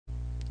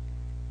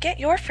Get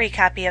your free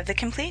copy of the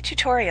complete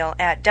tutorial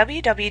at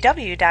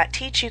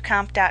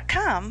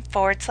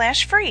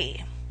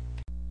www.teachucomp.com/free.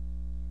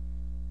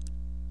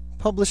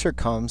 Publisher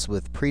comes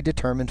with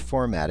predetermined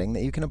formatting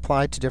that you can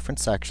apply to different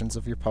sections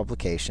of your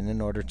publication in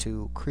order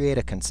to create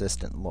a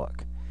consistent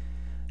look.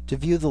 To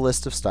view the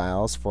list of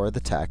styles for the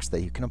text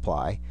that you can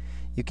apply,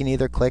 you can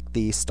either click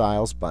the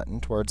Styles button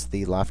towards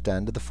the left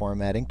end of the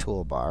formatting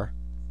toolbar,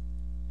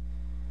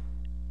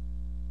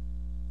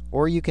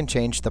 or you can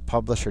change the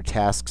Publisher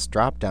Tasks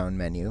drop-down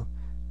menu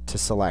to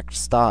select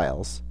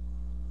Styles,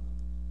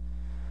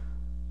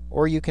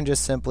 or you can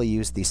just simply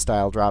use the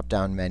Style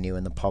drop-down menu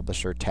in the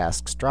Publisher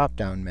Tasks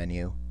drop-down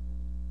menu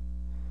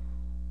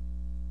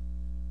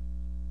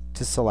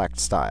to select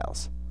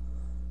Styles.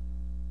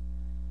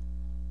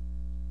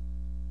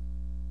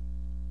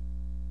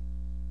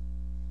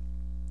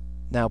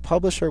 Now,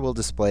 Publisher will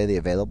display the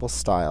available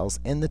styles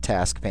in the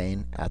task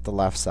pane at the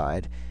left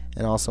side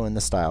and also in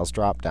the Styles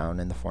drop-down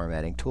in the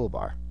formatting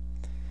toolbar.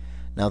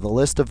 Now, the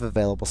list of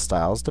available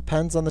styles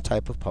depends on the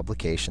type of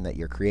publication that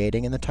you're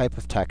creating and the type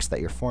of text that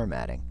you're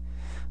formatting.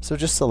 So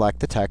just select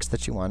the text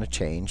that you want to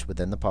change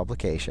within the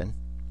publication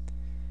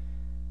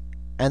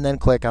and then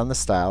click on the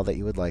style that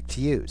you would like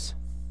to use.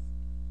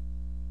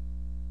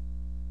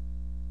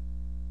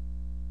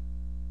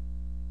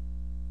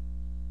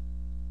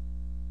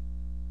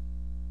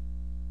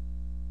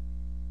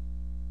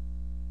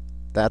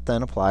 That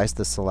then applies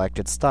the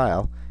selected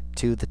style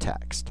to the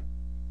text.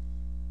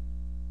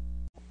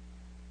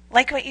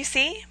 Like what you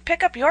see?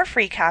 Pick up your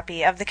free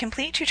copy of the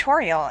complete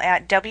tutorial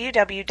at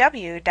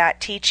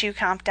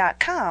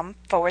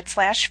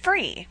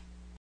www.teachucomp.com/free.